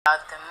The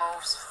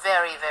moves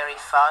very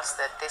fast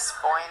at this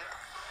point.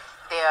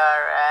 They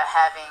are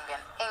having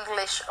an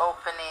English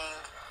opening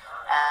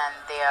and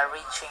they are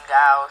reaching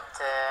out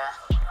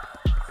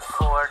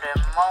for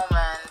the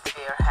moment.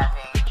 We are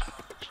having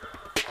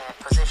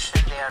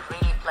position. They are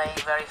really playing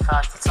very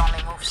fast. It's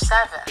only move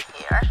 7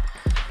 here.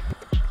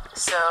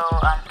 So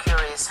I'm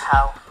curious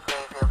how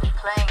they will be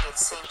playing. It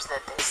seems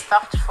that they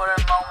stopped for a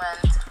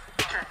moment.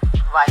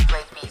 White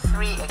played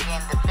b3.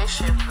 Again, the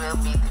bishop will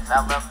be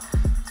developed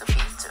to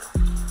b2.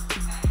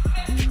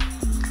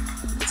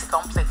 It's a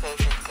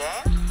complicated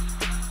game.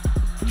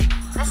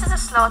 This is a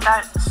slow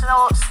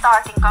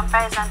start in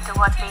comparison to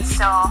what we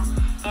saw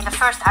in the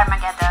first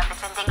Armageddon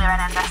between Dingler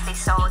and Dusty.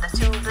 So the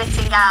two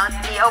blitzing out,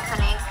 the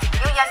opening.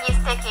 Yangyi is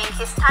taking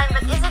his time,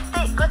 but is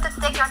it good to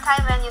take your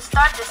time when you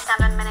start this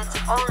 7 minutes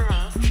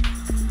only?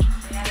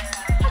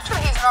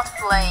 Actually, he's not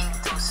playing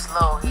too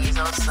slow. He's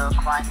also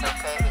quite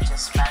okay. He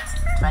just spent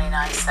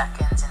 29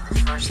 seconds in the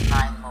first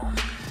 9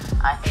 moves.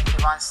 I think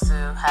he wants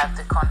to have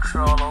the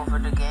control over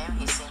the game.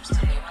 He seems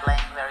to be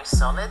playing very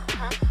solid.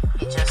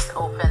 He just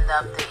opened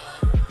up the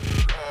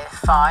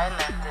file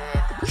and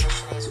the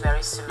position is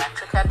very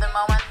symmetric at the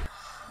moment.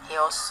 He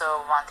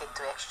also wanted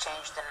to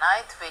exchange the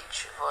knight,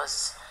 which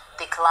was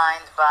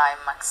declined by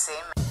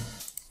Maxime.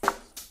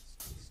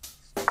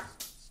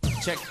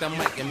 Check the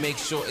mic and make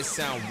sure it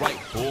sound right,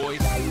 boys.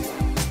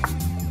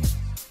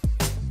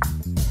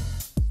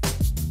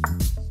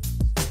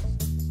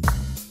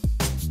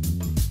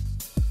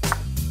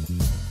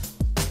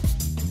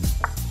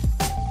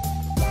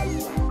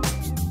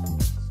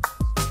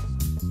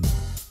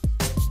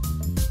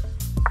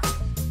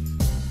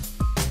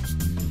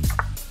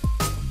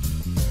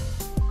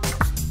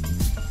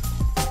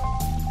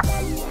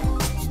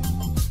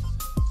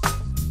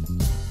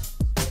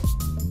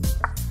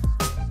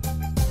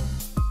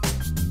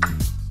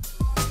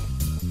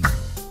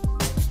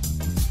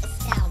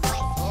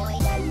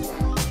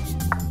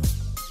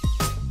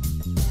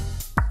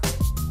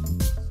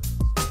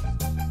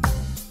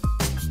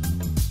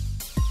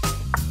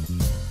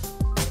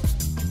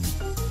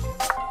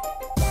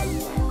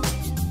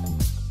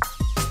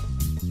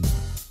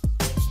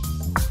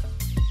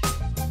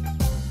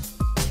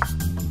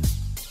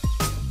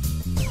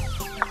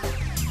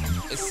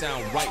 It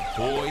sound right,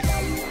 boys.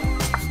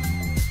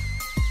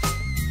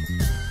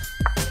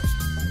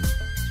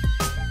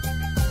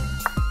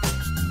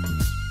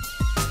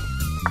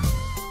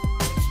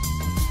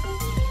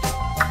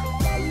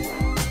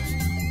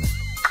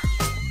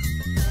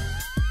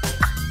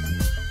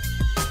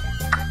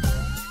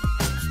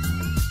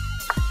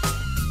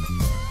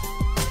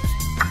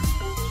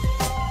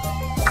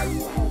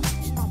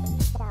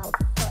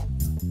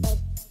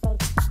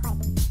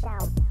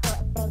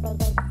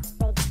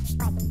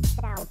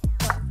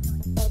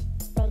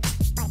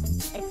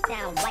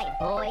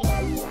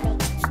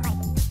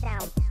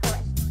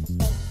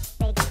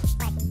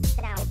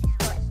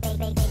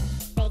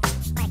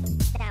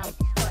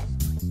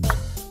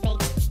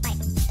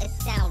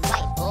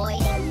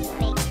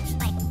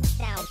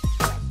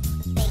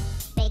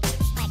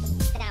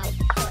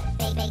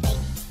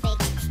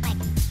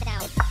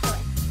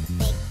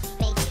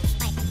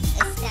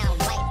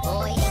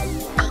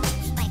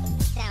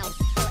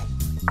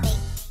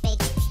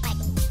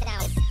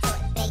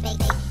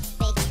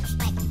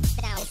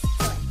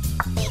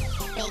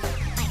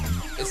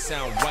 It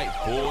sound right,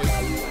 boys.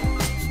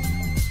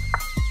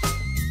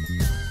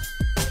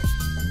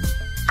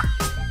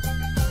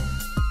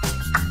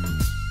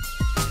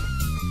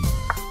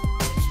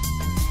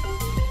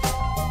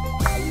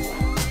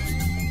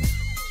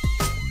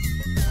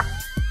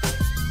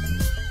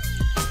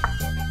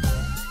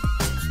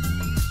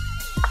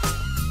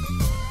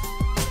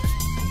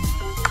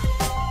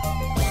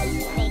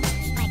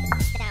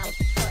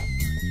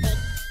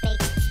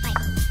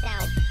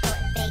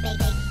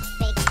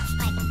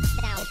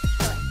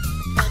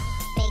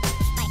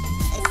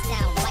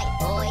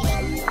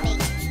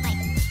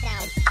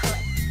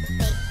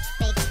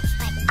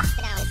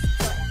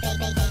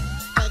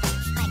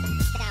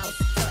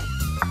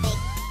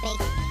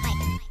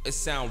 It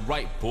sound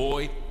right,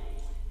 boy.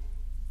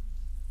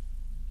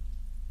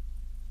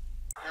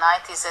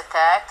 Knight is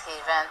attacked. He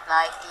went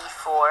knight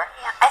e4.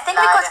 Yeah, I think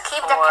we could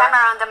keep the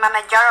camera on the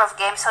Mamedyarov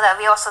game so that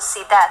we also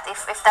see that,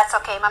 if that's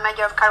okay.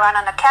 Mamedyarov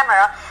Caruana on the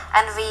camera,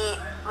 and we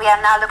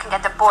are now looking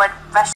at the board.